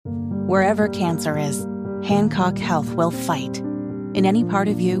Wherever cancer is, Hancock Health will fight. In any part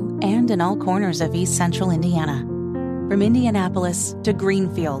of you and in all corners of East Central Indiana. From Indianapolis to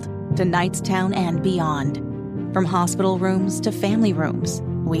Greenfield to Knightstown and beyond. From hospital rooms to family rooms,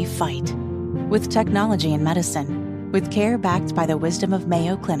 we fight. With technology and medicine, with care backed by the wisdom of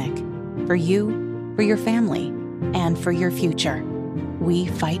Mayo Clinic. For you, for your family, and for your future. We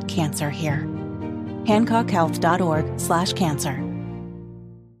fight cancer here. HancockHealth.org/cancer.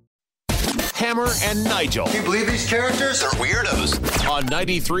 Hammer and Nigel. Can you believe these characters are weirdos? On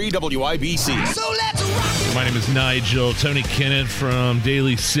 93 WIBC. So let's rock it! My name is Nigel. Tony Kennett from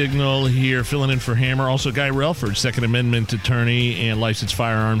Daily Signal here, filling in for Hammer. Also, Guy Relford, Second Amendment attorney and licensed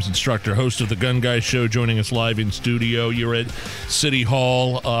firearms instructor, host of the Gun Guy Show, joining us live in studio. You're at City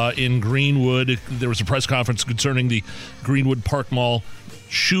Hall in Greenwood. There was a press conference concerning the Greenwood Park Mall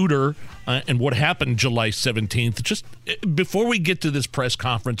shooter and what happened July 17th. Just before we get to this press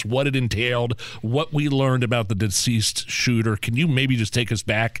conference, what it entailed, what we learned about the deceased shooter, can you maybe just take us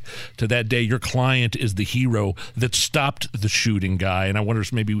back to that day? Your client is the hero that stopped the shooting, Guy, and I wonder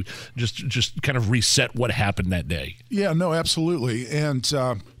if maybe just kind of reset what happened that day. Yeah, no, absolutely. And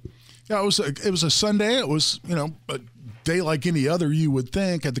it was a Sunday. It was, a day like any other you would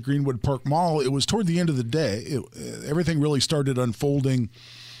think at the Greenwood Park Mall. It was toward the end of the day. Everything really started unfolding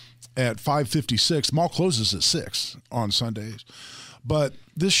at 5:56. Mall closes at 6 on Sundays. But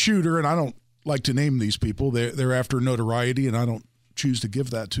this shooter, and I don't like to name these people, they're after notoriety, and I don't choose to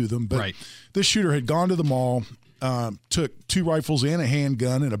give that to them. But right. This shooter had gone to the mall, took 2 rifles and a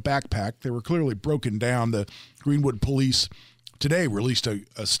handgun and a backpack. They were clearly broken down. The Greenwood police today released a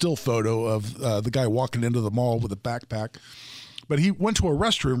still photo of the guy walking into the mall with a backpack. But he went to a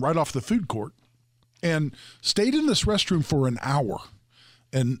restroom right off the food court and stayed in this restroom for an hour.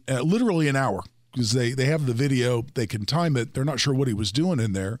 And literally an hour, because they have the video, they can time it. They're not sure what he was doing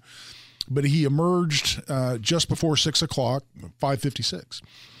in there, but he emerged just before 6 o'clock, 5:56,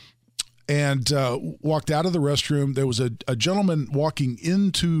 and walked out of the restroom. There was a gentleman walking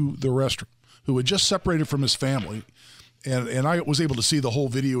into the restroom who had just separated from his family, and I was able to see the whole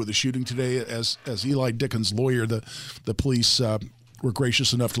video of the shooting today as Eli Dickens' lawyer. The police were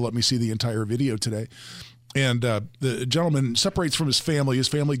gracious enough to let me see the entire video today. And the gentleman separates from his family. His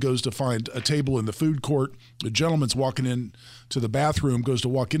family goes to find a table in the food court. The gentleman's walking in to the bathroom, goes to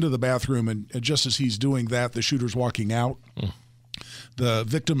walk into the bathroom, and just as he's doing that, the shooter's walking out. The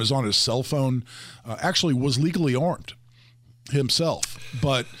victim is on his cell phone, actually was legally armed himself,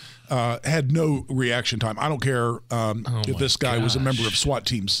 but had no reaction time. I don't care if this guy was a member of SWAT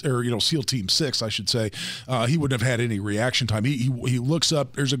teams or SEAL Team 6, I should say. He wouldn't have had any reaction time. He looks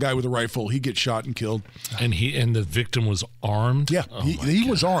up. There's a guy with a rifle. He gets shot and killed. And the victim was armed. Yeah, he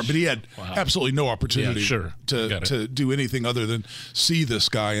was armed, but he had absolutely no opportunity to do anything other than see this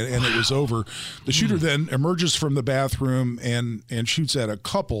guy, and it was over. The shooter then emerges from the bathroom and shoots at a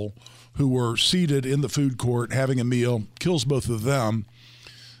couple who were seated in the food court having a meal. Kills both of them.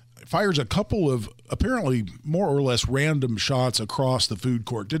 Fires a couple of apparently more or less random shots across the food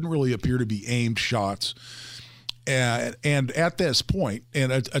court. Didn't really appear to be aimed shots. And at this point,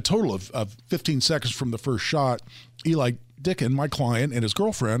 and a total of 15 seconds from the first shot, Eli Dickens, my client, and his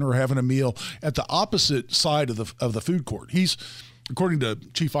girlfriend are having a meal at the opposite side of the food court. He's, according to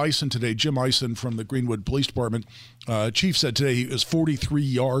Chief Eisen today, Jim Eisen from the Greenwood Police Department, Chief said today he was 43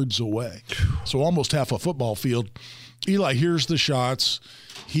 yards away, so almost half a football field. Eli hears the shots.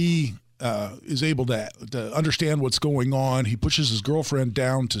 He is able to understand what's going on. He pushes his girlfriend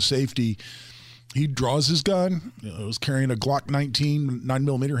down to safety. He draws his gun. He was carrying a Glock 19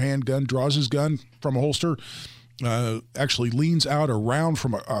 9mm handgun, draws his gun from a holster, actually leans out around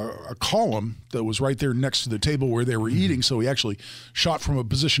from a column that was right there next to the table where they were eating. So he actually shot from a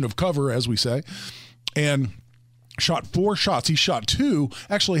position of cover, as we say, and shot 4 shots. He shot 2,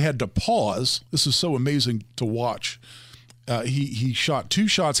 actually had to pause. This is so amazing to watch. He shot 2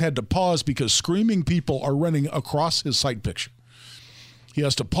 shots, had to pause because screaming people are running across his sight picture. He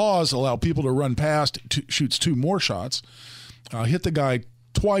has to pause, allow people to run past, shoots 2 more shots, hit the guy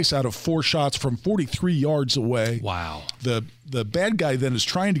twice out of 4 shots from 43 yards away. Wow. The bad guy then is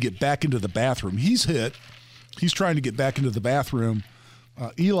trying to get back into the bathroom. He's hit. He's trying to get back into the bathroom.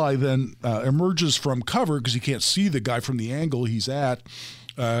 Eli then emerges from cover because he can't see the guy from the angle he's at.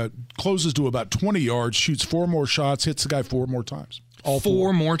 Closes to about 20 yards, shoots 4 more shots, hits the guy 4 more times. All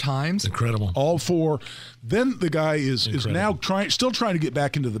 4 more times? Incredible. All 4. Then the guy is now still trying to get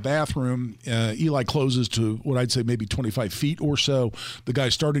back into the bathroom. Eli closes to what I'd say maybe 25 feet or so. The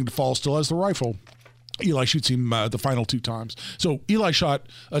guy's starting to fall, still has the rifle. Eli shoots him the final 2 times. So Eli shot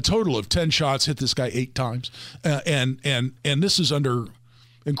a total of 10 shots, hit this guy 8 times. And this is under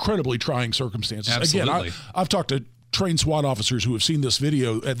incredibly trying circumstances. Absolutely. Again, I've talked to trained SWAT officers who have seen this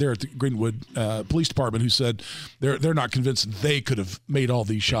video there at the Greenwood Police Department who said they're not convinced they could have made all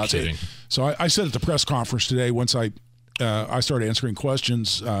these shots. So I said at the press conference today, once I started answering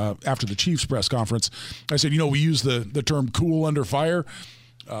questions after the Chiefs press conference, I said, we use the term cool under fire.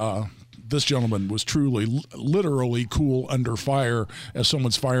 This gentleman was truly, literally cool under fire as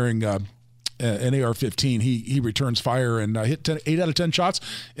someone's firing an AR-15. He returns fire and hit 8 out of 10 shots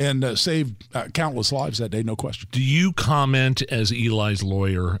and saved countless lives that day, no question. Do you comment as Eli's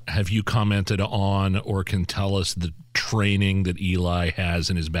lawyer? Have you commented on or can tell us the training that Eli has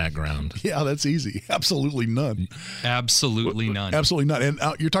in his background? Yeah, that's easy. Absolutely none. Absolutely none. Absolutely none. And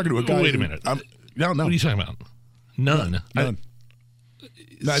you're talking to a guy. Wait a minute. No. What are you talking about? None.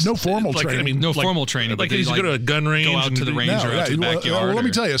 No formal training. I mean, no formal training. Like but he's go to a gun range, go out to the range or out to the backyard. Well, let me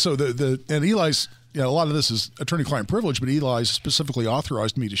tell you. So and Eli's, a lot of this is attorney-client privilege, but Eli's specifically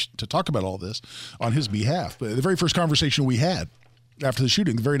authorized me to talk about all this on his behalf. But the very first conversation we had after the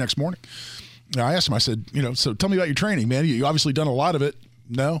shooting, the very next morning, I asked him. I said, so tell me about your training, man. You obviously done a lot of it.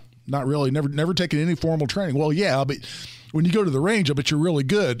 No, not really. Never taken any formal training. Well, yeah, but when you go to the range, I bet you're really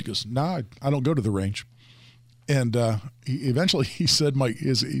good. He goes, no, I don't go to the range. And he said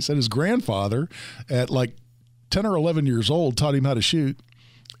his grandfather at like 10 or 11 years old taught him how to shoot,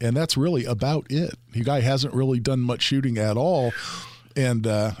 and that's really about it. The guy hasn't really done much shooting at all. And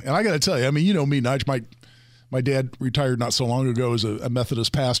I got to tell you, I mean, you know me, Nige, my dad retired not so long ago as a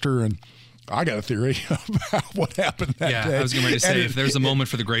Methodist pastor, and I got a theory about what happened that day. Yeah, I was going to say, if there's a moment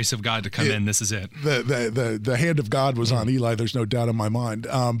for the grace of God to come in, this is it. The hand of God was on Eli. There's no doubt in my mind.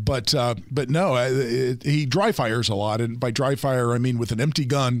 But no, he dry fires a lot, and by dry fire I mean with an empty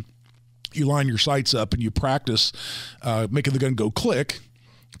gun, you line your sights up and you practice making the gun go click,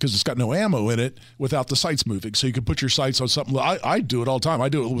 because it's got no ammo in it, without the sights moving. So you can put your sights on something. I do it all the time. I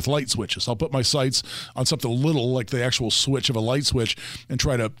do it with light switches. I'll put my sights on something little, like the actual switch of a light switch, and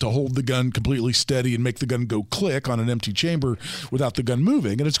try to hold the gun completely steady and make the gun go click on an empty chamber without the gun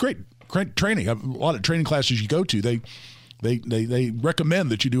moving. And it's great training. A lot of training classes you go to, they recommend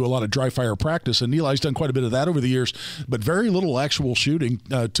that you do a lot of dry fire practice, and Eli's done quite a bit of that over the years, but very little actual shooting.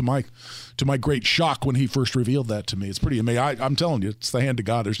 To my great shock when he first revealed that to me, it's pretty amazing. I'm telling you, it's the hand of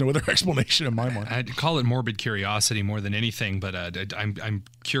God. There's no other explanation in my mind. I'd call it morbid curiosity more than anything, but I'm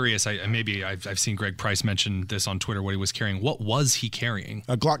curious. I've seen Greg Price mention this on Twitter. What he was carrying. What was he carrying?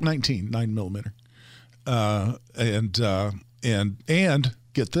 A Glock 19 9mm, and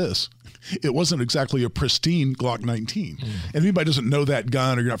get this. It wasn't exactly a pristine Glock 19. And if anybody doesn't know that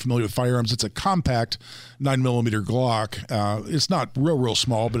gun or you're not familiar with firearms, it's a compact 9mm Glock. It's not real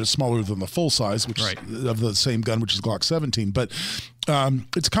small, but it's smaller than the full size, which is of the same gun, which is Glock 17. But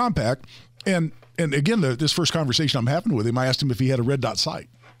it's compact. And again, this first conversation I'm having with him, I asked him if he had a red dot sight,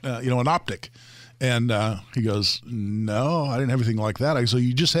 an optic. And he goes, no, I didn't have anything like that. So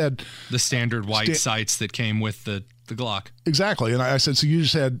you just had the standard white sights that came with the Glock. Exactly. And I said, so you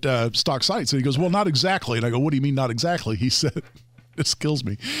just had stock sights? And he goes, well, not exactly. And I go, what do you mean not exactly? He said, this kills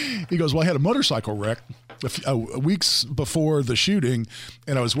me. He goes, well, I had a motorcycle wreck weeks before the shooting,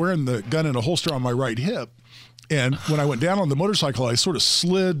 and I was wearing the gun in a holster on my right hip. And when I went down on the motorcycle, I sort of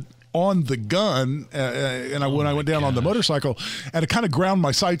slid on the gun, when I went down on the motorcycle, and it kind of ground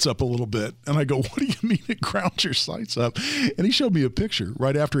my sights up a little bit. And I go, what do you mean it grounds your sights up? And he showed me a picture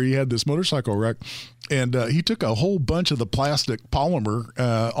right after he had this motorcycle wreck, and he took a whole bunch of the plastic polymer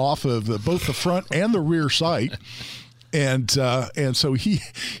off of both the front and the rear sight. And so he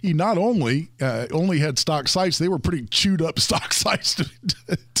not only had stock sights, they were pretty chewed up stock sights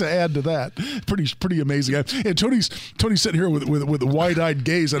to add to that. Pretty amazing. And Tony's sitting here with a wide-eyed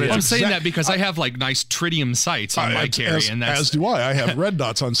gaze. And I'm saying that because I have like nice tritium sights on my carry, as do I. I have red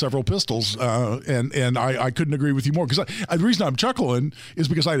dots on several pistols, and I couldn't agree with you more. Because the reason I'm chuckling is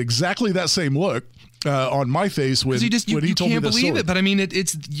because I had exactly that same look on my face when he told me this story. You can't believe it, but I mean,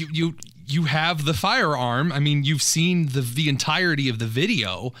 it's you have the firearm. I mean, you've seen the entirety of the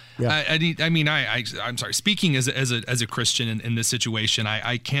video. Yeah. I'm sorry. Speaking as a Christian in this situation,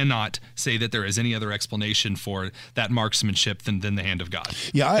 I cannot say that there is any other explanation for that marksmanship than the hand of God.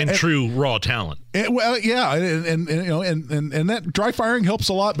 Yeah, and true raw talent. Well, yeah, and that dry firing helps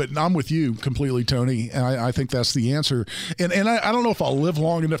a lot. But I'm with you completely, Tony. And I think that's the answer. And I don't know if I'll live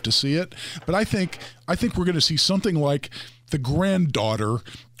long enough to see it, but I think we're going to see something like the granddaughter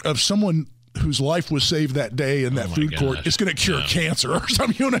of someone whose life was saved that day in that food court is going to cure cancer or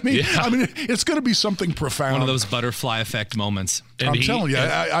something. You know what I mean? Yeah. I mean, it's going to be something profound. One of those butterfly effect moments. And I'm telling you,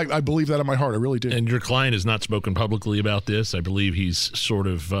 I believe that in my heart. I really do. And your client has not spoken publicly about this. I believe he's sort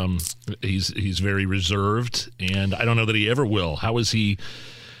of he's very reserved, and I don't know that he ever will. How is he?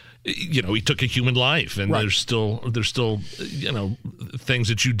 he took a human life, and Right. there's still things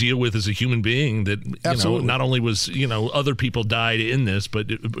that you deal with as a human being that Absolutely. not only was other people died in this, but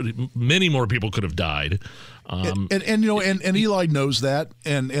many more people could have died. And Eli knows that,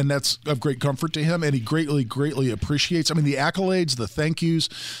 and that's of great comfort to him, and he greatly appreciates. I mean, the accolades, the thank yous.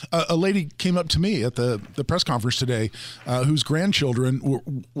 A lady came up to me at the press conference today, whose grandchildren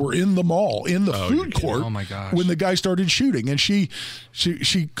were in the mall, in the food court, Oh, my gosh. when the guy started shooting, and she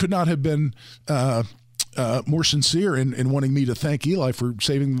could not have been more sincere in wanting me to thank Eli for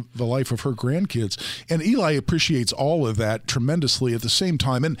saving the life of her grandkids. And Eli appreciates all of that tremendously at the same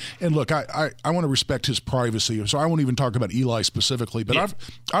time. And look, I want to respect his privacy, so I won't even talk about Eli specifically, but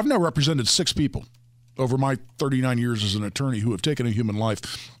I've now represented 6 people over my 39 years as an attorney who have taken a human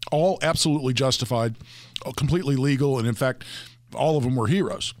life, all absolutely justified, completely legal, and in fact, all of them were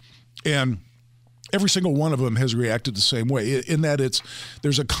heroes. And every single one of them has reacted the same way, in that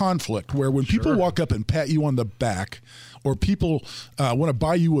there's a conflict where when people walk up and pat you on the back, or people want to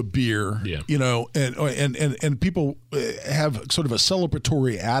buy you a beer, and people have sort of a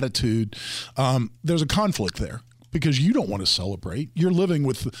celebratory attitude, there's a conflict there. Because you don't want to celebrate. You're living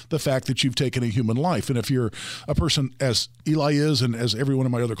with the fact that you've taken a human life. And if you're a person, as Eli is, and as every one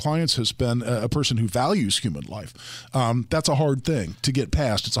of my other clients has been, a person who values human life, that's a hard thing to get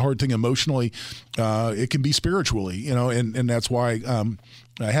past. It's a hard thing emotionally. It can be spiritually, and that's why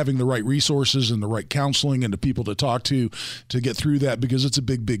having the right resources and the right counseling and the people to talk to get through that, because it's a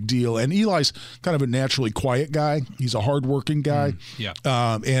big deal. And Eli's kind of a naturally quiet guy. He's a hardworking guy.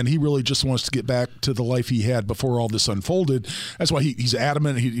 And he really just wants to get back to the life he had before all this unfolded. That's why he's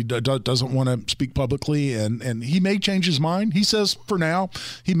adamant. He doesn't want to speak publicly, and he may change his mind. He says for now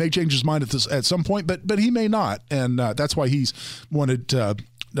he may change his mind at some point, but he may not. And that's why he's wanted to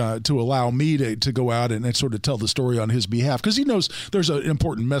allow me to go out and sort of tell the story on his behalf, because he knows there's an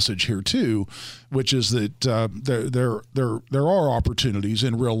important message here too, which is that there are opportunities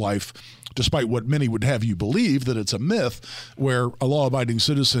in real life, despite what many would have you believe that it's a myth, where a law-abiding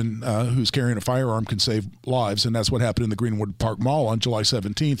citizen who's carrying a firearm can save lives, and that's what happened in the Greenwood Park Mall on July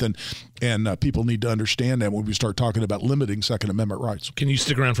 17th, and people need to understand that when we start talking about limiting Second Amendment rights. Can you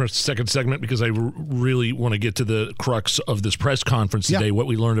stick around for a second segment, because I really want to get to the crux of this press conference today, what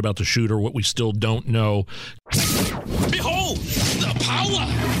we learned about the shooter, what we still don't know. Behold, the power!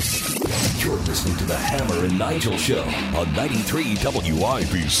 You're listening to the Hammer and Nigel Show on 93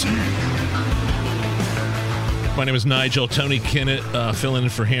 WIBC. My name is Nigel. Tony Kinnett filling in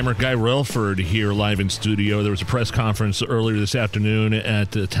for Hammer. Guy Relford here live in studio. There was a press conference earlier this afternoon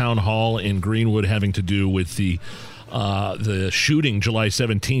at the town hall in Greenwood having to do with the shooting July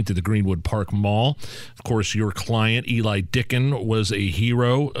 17th at the Greenwood Park Mall. Of course, your client, Eli Dicken, was a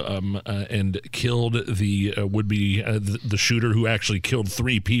hero and killed the would-be the shooter, who actually killed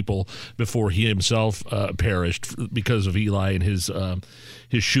 3 people before he himself perished because of Eli and his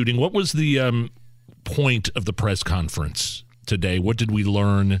shooting. What was the point of the press conference today? What did we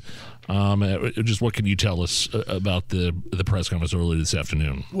learn? Just what can you tell us about the press conference earlier this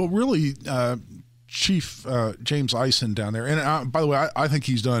afternoon? Well, really, Chief James Eisen down there, and by the way, I think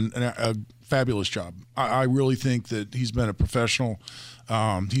he's done a fabulous job. I really think that he's been a professional.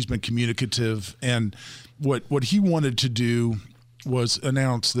 He's been communicative, and what he wanted to do was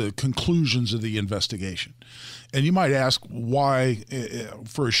announce the conclusions of the investigation. And you might ask, why,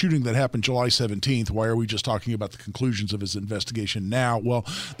 for a shooting that happened July 17th, why are we just talking about the conclusions of his investigation now? Well,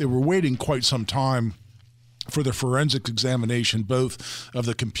 they were waiting quite some time for the forensic examination, both of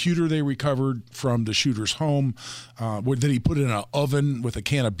the computer they recovered from the shooter's home, that he put in an oven with a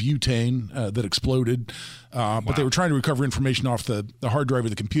can of butane that exploded. But they were trying to recover information off the hard drive of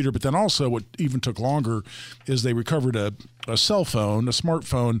the computer. But then also what even took longer is they recovered a cell phone, a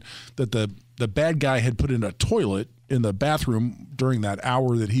smartphone that the bad guy had put in a toilet in the bathroom during that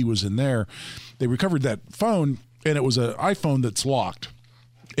hour that he was in there. They recovered that phone, and it was an iPhone that's locked.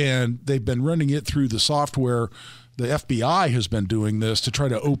 And they've been running it through the software. The FBI has been doing this to try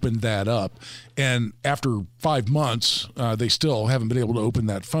to open that up. And after 5 months, they still haven't been able to open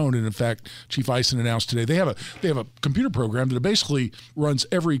that phone. And in fact, Chief Eisen announced today they have a computer program that basically runs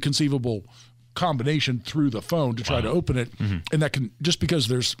every conceivable combination through the phone to try to open it. Mm-hmm. And that can, just because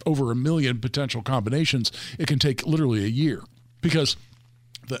there's over 1 million potential combinations, it can take literally a year. Because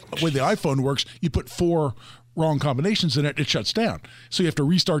the way the iPhone works, you put 4 wrong combinations in it, it shuts down. So you have to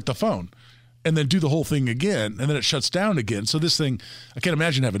restart the phone and then do the whole thing again, and then it shuts down again. So this thing, I can't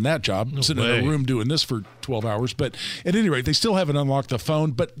imagine having that job, sitting in a room doing this for 12 hours. But at any rate, they still haven't unlocked the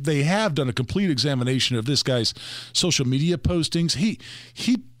phone, but they have done a complete examination of this guy's social media postings. He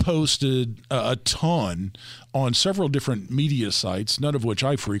posted a ton on several different media sites, none of which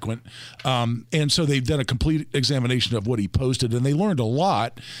I frequent. And so they've done a complete examination of what he posted, and they learned a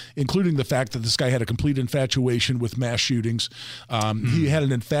lot, including the fact that this guy had a complete infatuation with mass shootings. He had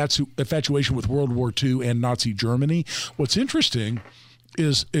an infatuation with World War II and Nazi Germany. What's interesting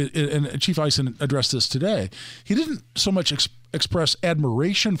is, and Chief Eisen addressed this today, he didn't so much express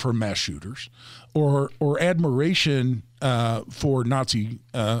admiration for mass shooters or admiration for Nazi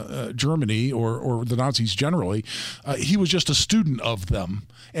Germany or the Nazis generally. He was just a student of them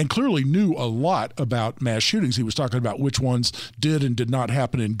and clearly knew a lot about mass shootings. He was talking about which ones did and did not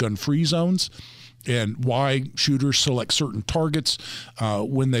happen in gun-free zones, and why shooters select certain targets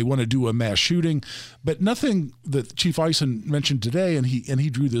when they want to do a mass shooting. But nothing that Chief Eisen mentioned today, and he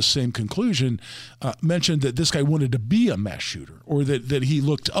drew this same conclusion, mentioned that this guy wanted to be a mass shooter, or that he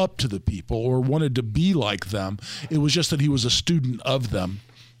looked up to the people or wanted to be like them. It was just that he was a student of them.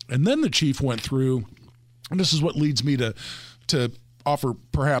 And then the chief went through, and this is what leads me to offer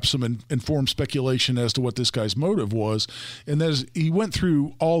perhaps some informed speculation as to what this guy's motive was. And that is, he went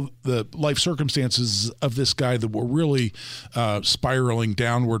through all the life circumstances of this guy that were really spiraling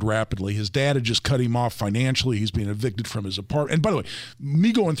downward rapidly. His dad had just cut him off financially. He's being evicted from his apartment. And by the way,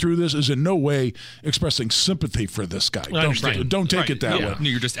 me going through this is in no way expressing sympathy for this guy. Don't take it that way. No,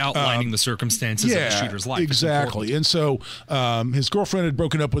 you're just outlining the circumstances of the shooter's life. Exactly. And so his girlfriend had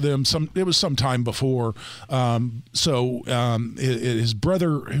broken up with him. It was some time before. His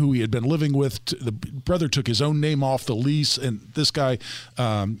brother, who he had been living with, the brother took his own name off the lease, and this guy,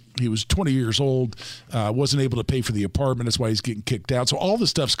 he was 20 years old, wasn't able to pay for the apartment. That's why he's getting kicked out. So all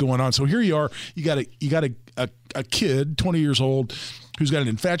this stuff's going on. So here you are. You got a kid, 20 years old, who's got an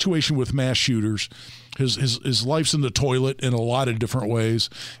infatuation with mass shooters. His life's in the toilet in a lot of different ways.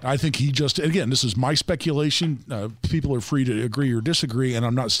 I think he just, again, this is my speculation. People are free to agree or disagree, and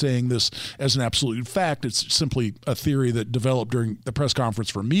I'm not saying this as an absolute fact. It's simply a theory that developed during the press conference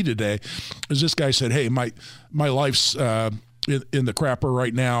for me today. As this guy said, hey, my life's in the crapper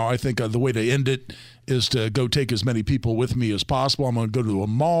right now. I think the way to end it is to go take as many people with me as possible. I'm going to go to a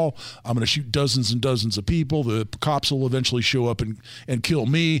mall. I'm going to shoot dozens and dozens of people. The cops will eventually show up and kill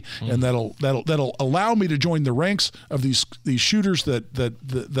me, and that'll allow me to join the ranks of these shooters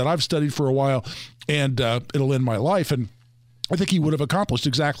that I've studied for a while, and it'll end my life. And I think he would have accomplished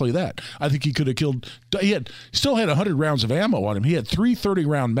exactly that. I think he could have killed. He still had 100 rounds of ammo on him. He had 3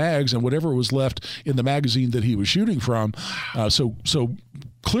 30-round mags and whatever was left in the magazine that he was shooting from. So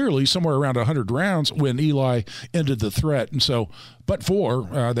clearly somewhere around 100 rounds when Eli ended the threat. And so, but for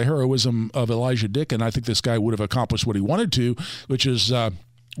the heroism of Elijah Dicken, I think this guy would have accomplished what he wanted to, which is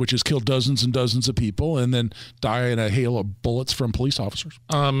kill dozens and dozens of people and then die in a hail of bullets from police officers.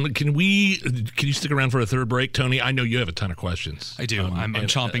 Can you stick around for a third break, Tony? I know you have a ton of questions. I do. I'm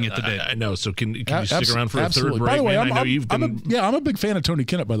chomping at the bit. I know. So can you stick around for a third break? By the way, I know you've been. I'm a big fan of Tony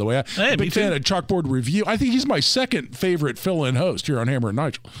Kinnett. By the way, I'm a big fan of Chalkboard Review. I think he's my second favorite fill-in host here on Hammer and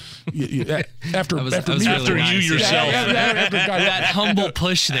Nigel. After you yourself. That humble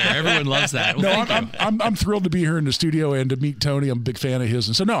push there. Everyone loves that. Well, I'm thrilled to be here in the studio and to meet Tony. I'm a big fan of his,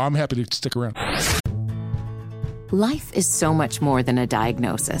 and so no, I'm happy to stick around. Life is so much more than a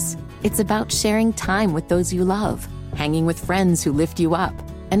diagnosis. It's about sharing time with those you love, hanging with friends who lift you up,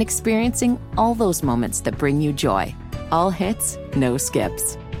 and experiencing all those moments that bring you joy. All hits, no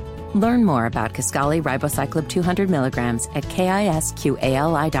skips. Learn more about Kisqali Ribociclib 200 milligrams at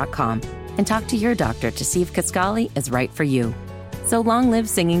KISQALI.com and talk to your doctor to see if Kisqali is right for you. So long live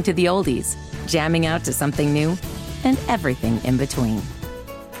singing to the oldies, jamming out to something new, and everything in between.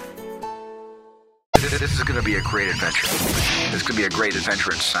 This is going to be a great adventure. This could be a great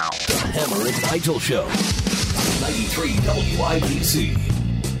adventure in sound. The Hammer and Nigel Show. 93 WIBC.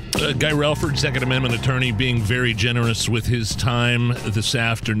 Guy Relford, Second Amendment attorney, being very generous with his time this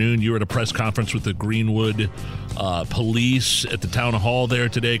afternoon. You were at a press conference with the Greenwood police at the town hall there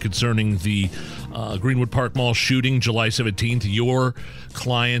today concerning the Greenwood Park Mall shooting July 17th. Your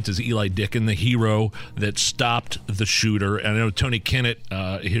client is Eli Dicken, the hero that stopped the shooter. And I know Tony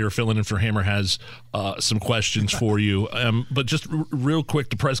Kinnett here filling in for Hammer has some questions for you. But just real quick,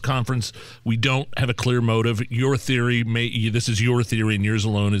 the press conference, we don't have a clear motive. Your theory, this is your theory and yours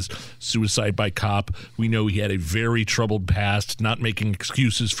alone, is suicide by cop. We know he had a very troubled past, not making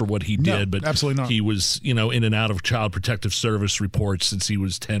excuses for what he did, but absolutely not. He was, in and out of Child Protective Service reports since he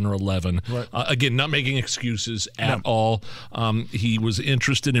was 10 or 11. Right. Again, not making excuses at all. He was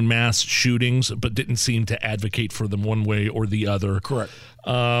interested in mass shootings, but didn't seem to advocate for them one way or the other. Correct.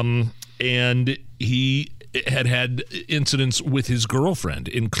 And he had incidents with his girlfriend,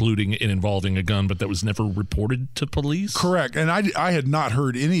 including and involving a gun, but that was never reported to police? Correct. And I had not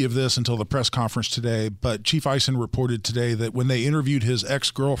heard any of this until the press conference today, but Chief Eisen reported today that when they interviewed his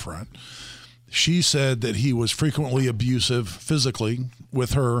ex-girlfriend, she said that he was frequently abusive physically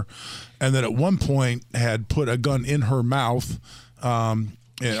with her, and that at one point had put a gun in her mouth,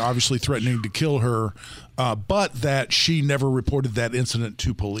 and obviously threatening to kill her, but that she never reported that incident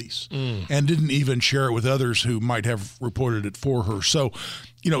to police and didn't even share it with others who might have reported it for her. So,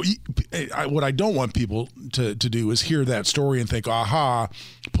 what I don't want people to do is hear that story and think, aha,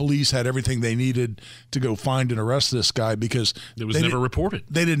 police had everything they needed to go find and arrest this guy, because it was never reported.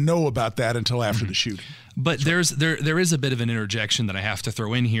 They didn't know about that until after the shooting. But there is a bit of an interjection that I have to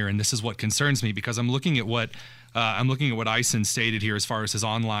throw in here, and this is what concerns me, because I'm looking at what Eisen stated here as far as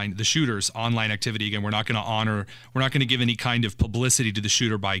the shooter's online activity. Again, we're not going to give any kind of publicity to the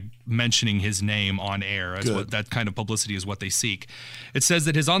shooter by mentioning his name on air. That kind of publicity is what they seek. It says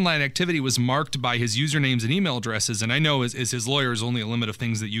that his online activity was marked by his usernames and email addresses, and I know as his lawyer, there's only a limit of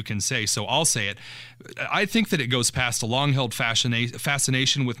things that you can say, so I'll say it. I think that it goes past a long-held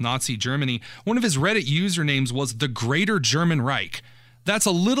fascination with Nazi Germany. One of his Reddit usernames was the Greater German Reich. That's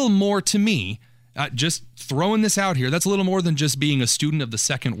a little more to me. Just throwing this out here, that's a little more than just being a student of the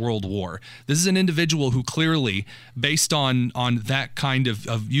Second World War. This is an individual who clearly, based on that kind of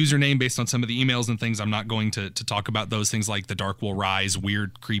username, based on some of the emails and things, I'm not going to talk about those things like the Dark Will Rise,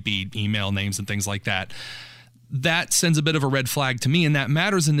 weird, creepy email names and things like that. That sends a bit of a red flag to me, and that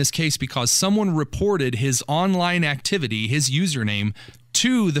matters in this case because someone reported his online activity, his username,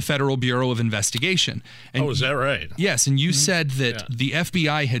 to the Federal Bureau of Investigation. And is that right? Yes, and you said that the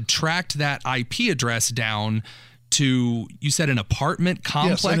FBI had tracked that IP address down to, you said, an apartment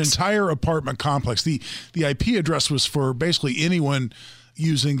complex? Yes, an entire apartment complex. The IP address was for basically anyone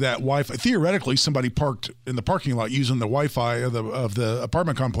using that Wi-Fi. Theoretically, somebody parked in the parking lot using the Wi-Fi of the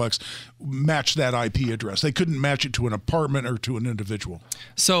apartment complex matched that IP address. They couldn't match it to an apartment or to an individual.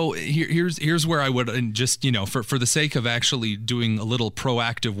 So here's where I would, and just, for the sake of actually doing a little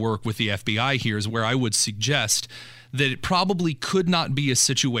proactive work with the FBI, here's where I would suggest that it probably could not be a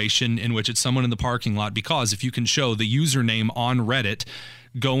situation in which it's someone in the parking lot, because if you can show the username on Reddit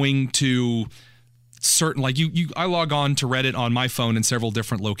going to certain, like I log on to Reddit on my phone in several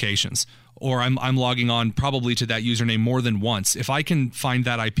different locations, or I'm logging on probably to that username more than once. If I can find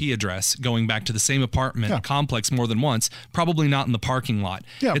that IP address going back to the same apartment complex more than once, probably not in the parking lot.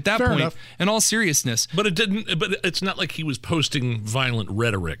 Yeah, at that fair point, enough. In all seriousness, but it's not like he was posting violent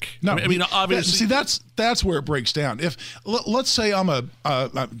rhetoric. No, I mean obviously. See, that's where it breaks down. If let's say I'm I'm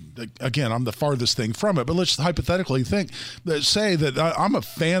the farthest thing from it, but let's hypothetically say that I'm a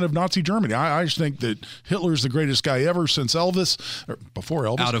fan of Nazi Germany. I just think that Hitler's the greatest guy ever since Elvis, or before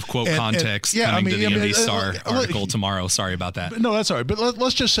Elvis. Out of quote context. Coming to the MD Star article tomorrow. Sorry about that. No, that's all right. But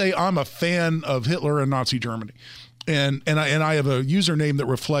let's just say I'm a fan of Hitler and Nazi Germany. And I have a username that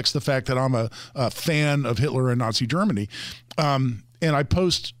reflects the fact that I'm a fan of Hitler and Nazi Germany. And I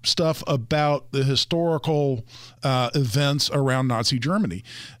post stuff about the historical events around Nazi Germany.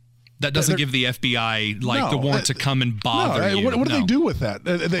 That doesn't give the FBI the warrant to come and bother you. What do they do with that?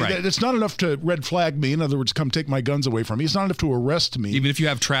 It's not enough to red flag me. In other words, come take my guns away from me. It's not enough to arrest me. Even if you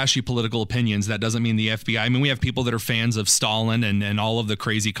have trashy political opinions, that doesn't mean the FBI. I mean, we have people that are fans of Stalin and all of the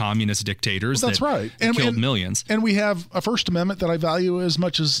crazy communist dictators that killed millions. And we have a First Amendment that I value as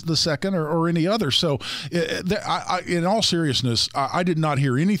much as the Second or any other. So in all seriousness, I did not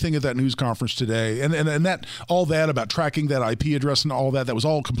hear anything at that news conference today. And that all that about tracking that IP address and all that was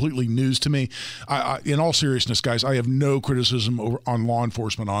all completely news to me. In all seriousness, guys, I have no criticism on law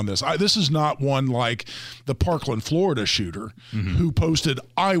enforcement on this. This is not one like the Parkland, Florida shooter who posted,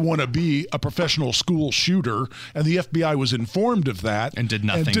 "I want to be a professional school shooter," and the FBI was informed of that and did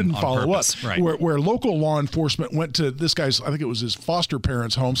nothing, and didn't on follow purpose. up. Right. Where local law enforcement went to this guy's, I think it was his foster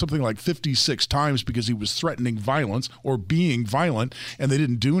parents' home, something like 56 times because he was threatening violence or being violent, and they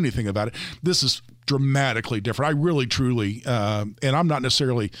didn't do anything about it. This is dramatically different. I really, truly, and I'm not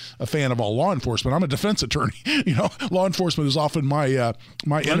necessarily a fan of all law enforcement. I'm a defense attorney. Law enforcement is often my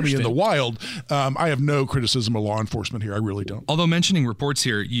enemy in the wild. I have no criticism of law enforcement here. I really don't. Although mentioning reports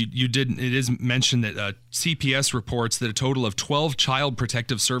here, it is mentioned that CPS reports that a total of 12 Child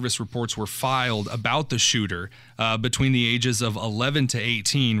Protective Service reports were filed about the shooter between the ages of 11 to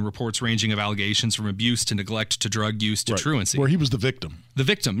 18, reports ranging of allegations from abuse to neglect to drug use to truancy. Where he was the victim. The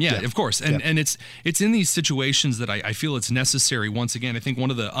victim, yeah, of course. And it's in these situations that I feel it's necessary. Once again, I think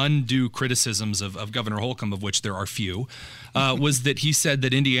one of the undue criticisms of Governor Holcomb, of which there are few, was that he said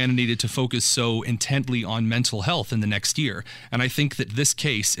that Indiana needed to focus so intently on mental health in the next year. And I think that this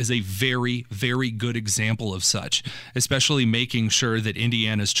case is a very, very good example of such, especially making sure that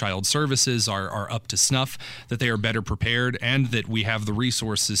Indiana's child services are up to snuff, that they are better prepared, and that we have the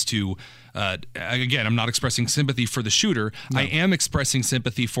resources to again, I'm not expressing sympathy for the shooter. No. I am expressing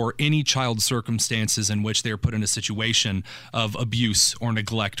sympathy for any child circumstances in which they are put in a situation of abuse or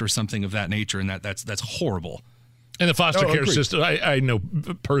neglect or something of that nature, and that's horrible. And the foster care system, I know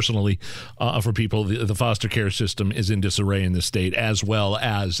personally for people, the foster care system is in disarray in the state, as well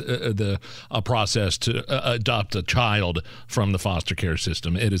as the process to adopt a child from the foster care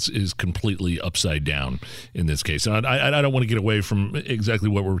system. It is completely upside down in this case. And I don't want to get away from exactly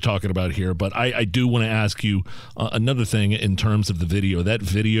what we're talking about here, but I do want to ask you another thing in terms of the video. That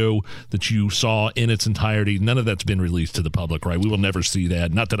video that you saw in its entirety, none of that's been released to the public, right? We will never see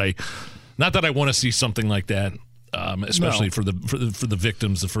that. Not that I want to see something like that. Especially for the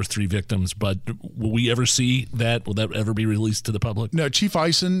victims, the first three victims. But will we ever see that? Will that ever be released to the public? No, Chief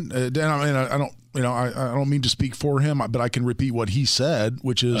Eisen. I don't mean to speak for him, but I can repeat what he said,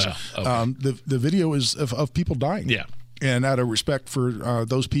 which is the video is of people dying. Yeah. And out of respect for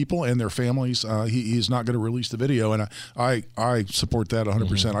those people and their families, he is not going to release the video. And I support that 100%.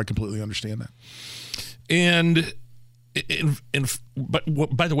 Mm-hmm. I completely understand that. And but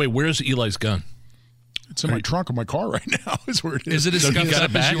by the way, where's Eli's gun? It's in my trunk of my car right now. Is where it is. Is it as scuffed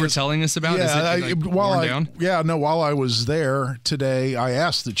up as you were telling us about? Yeah, is it worn down? While I was there today, I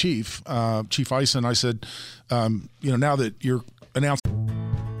asked the chief, Chief Eisen. I said, now that you're announcing.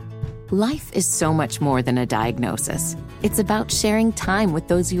 Life is so much more than a diagnosis. It's about sharing time with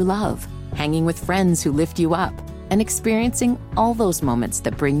those you love, hanging with friends who lift you up, and experiencing all those moments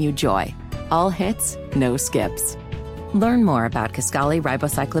that bring you joy. All hits, no skips. Learn more about Kisqali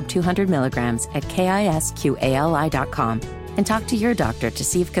Ribociclib 200 milligrams at KISQALI.com and talk to your doctor to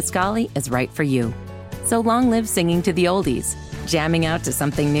see if Kisqali is right for you. So long live singing to the oldies, jamming out to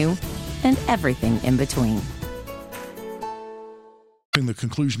something new, and everything in between. The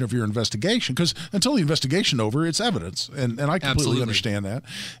conclusion of your investigation, because until the investigation over, it's evidence, and I completely understand that.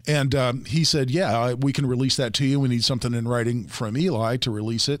 And he said, we can release that to you. We need something in writing from Eli to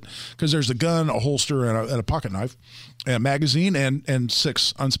release it, because there's a gun, a holster, and a pocket knife, and a magazine, and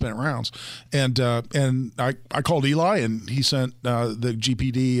 6 unspent rounds. And I called Eli, and he sent the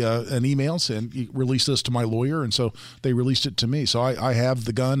GPD an email saying, he released this to my lawyer, and so they released it to me. So I have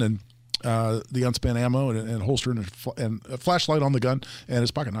the gun and the unspent ammo and holster and a flashlight on the gun and his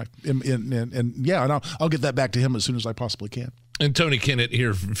pocket knife. And I'll get that back to him as soon as I possibly can. And Tony Kinnett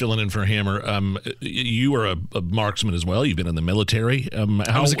here filling in for Hammer. You are a marksman as well. You've been in the military.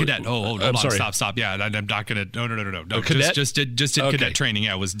 I was a cadet. Hold on. Stop. Yeah, I'm not going to. No. Cadet? Just did cadet training.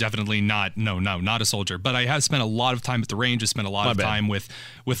 Yeah, was definitely not a soldier. But I have spent a lot of time at the range. I spent a lot of time with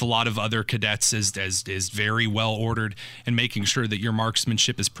a lot of other cadets as very well ordered, and making sure that your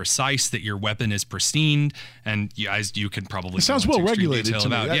marksmanship is precise, that your weapon is pristine, and you can probably. It sounds well regulated to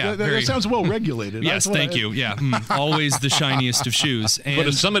me. That sounds well regulated. Yes, thank you. Yeah, always the shiniest of shoes. But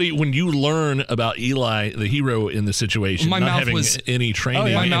as somebody, when you learn about Eli, the hero in the situation, my not mouth having was, any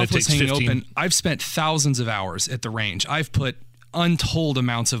training, my mouth was hanging open. I've spent thousands of hours at the range. I've put untold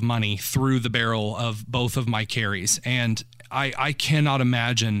amounts of money through the barrel of both of my carries, and I cannot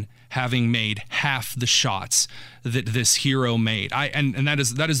imagine having made half the shots that this hero made. And that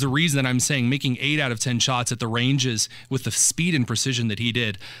is the reason that I'm saying making 8 out of 10 shots at the ranges with the speed and precision that he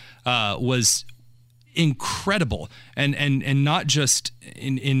did was incredible, and not just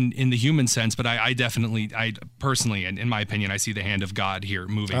in the human sense, but I personally, and in my opinion, I see the hand of God here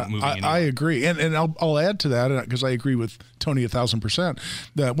moving. I agree, and I'll add to that, because I agree with Tony 1,000%.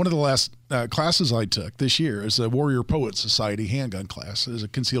 That one of the last classes I took this year is a Warrior Poet Society handgun class. It is a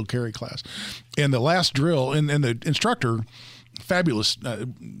concealed carry class, and the last drill, and the instructor, fabulous,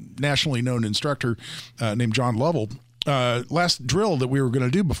 nationally known instructor named John Lovell. Last drill that we were going to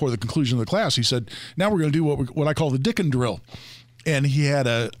do before the conclusion of the class, he said, now we're going to do what I call the Dickon drill. And he had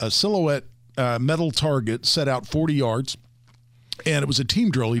a silhouette metal target set out 40 yards. And it was a team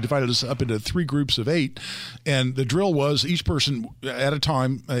drill. He divided us up into 3 groups of 8. And the drill was each person at a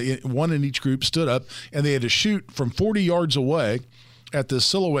time, one in each group, stood up, and they had to shoot from 40 yards away at this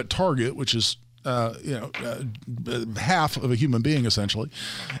silhouette target, which is half of a human being essentially,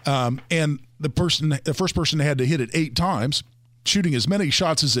 and the first person had to hit it 8 times, shooting as many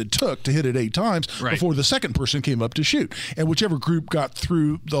shots as it took to hit it 8 times before the second person came up to shoot. And whichever group got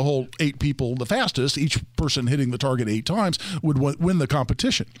through the whole 8 people the fastest, each person hitting the target 8 times would win the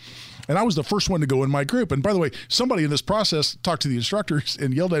competition. And I was the first one to go in my group. And by the way, somebody in this process talked to the instructors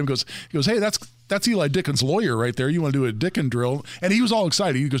and yelled at him, he goes, hey, that's Eli Dickens' lawyer right there. You want to do a Dickens drill? And he was all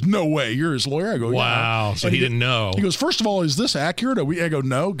excited. He goes, no way, you're his lawyer? I go, wow. Yeah. So he didn't know. He goes, first of all, is this accurate? I go,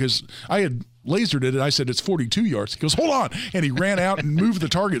 no, because I had lasered it and I said it's 42 yards. He goes, hold on. And he ran out and moved the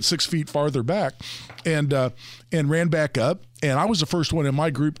target 6 feet farther back and ran back up. And I was the first one in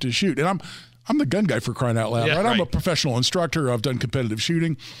my group to shoot. And I'm the gun guy, for crying out loud, right? I'm a professional instructor. I've done competitive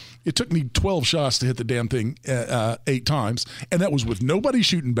shooting. It took me 12 shots to hit the damn thing 8 times, and that was with nobody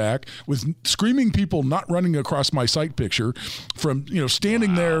shooting back, with screaming people not running across my sight picture, from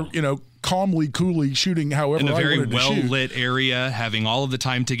standing there, calmly, coolly shooting however in a I very wanted to well shoot. lit area, having all of the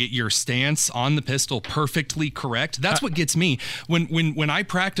time to get your stance on the pistol perfectly correct. That's what gets me when I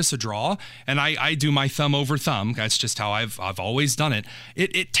practice a draw and I do my thumb over thumb. That's just how I've always done it.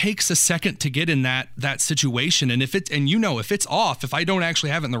 It takes a second to get in that situation, and if it's off, if I don't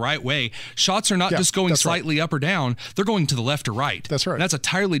actually have it in the right way, shots are not just going slightly up or down; they're going to the left or right. That's right. That's a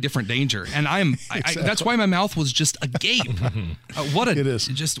entirely different danger, and Exactly. that's why my mouth was just agape. It is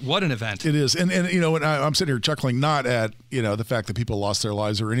just what an event. It is, and I'm sitting here chuckling not at the fact that people lost their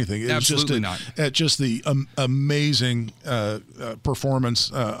lives or anything. It's Absolutely just not. At just the amazing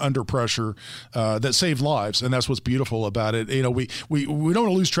performance under pressure that saved lives, and that's what's beautiful about it. We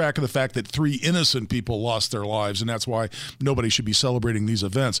don't lose track of the fact that 3 innocent people lost their lives, and that's why nobody should be celebrating these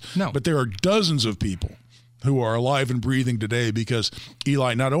events. No, but there are dozens of people who are alive and breathing today because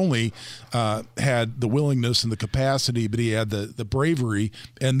Eli not only had the willingness and the capacity, but he had the bravery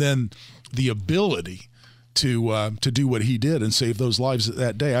and then the ability to do what he did and save those lives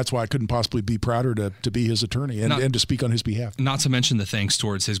that day. That's why I couldn't possibly be prouder to be his attorney and to speak on his behalf. Not to mention the thanks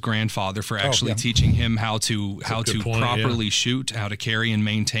towards his grandfather for actually teaching him how to properly shoot, how to carry and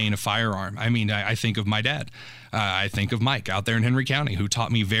maintain a firearm. I mean, I think of my dad. I think of Mike out there in Henry County, who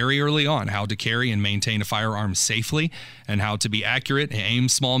taught me very early on how to carry and maintain a firearm safely and how to be accurate, aim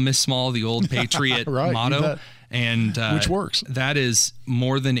small, miss small, the old Patriot motto. And which works. That is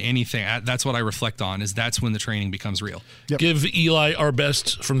more than anything. That's what I reflect on. That's when the training becomes real. Yep. Give Eli our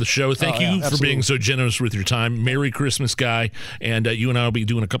best from the show. Thank you for being so generous with your time. Merry Christmas, guy. And you and I will be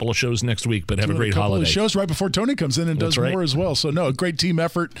doing a couple of shows next week. But have a great holiday. Of shows right before Tony comes in and does more as well. So a great team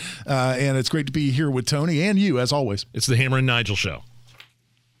effort, and it's great to be here with Tony and you as always. It's the Hammer and Nigel Show.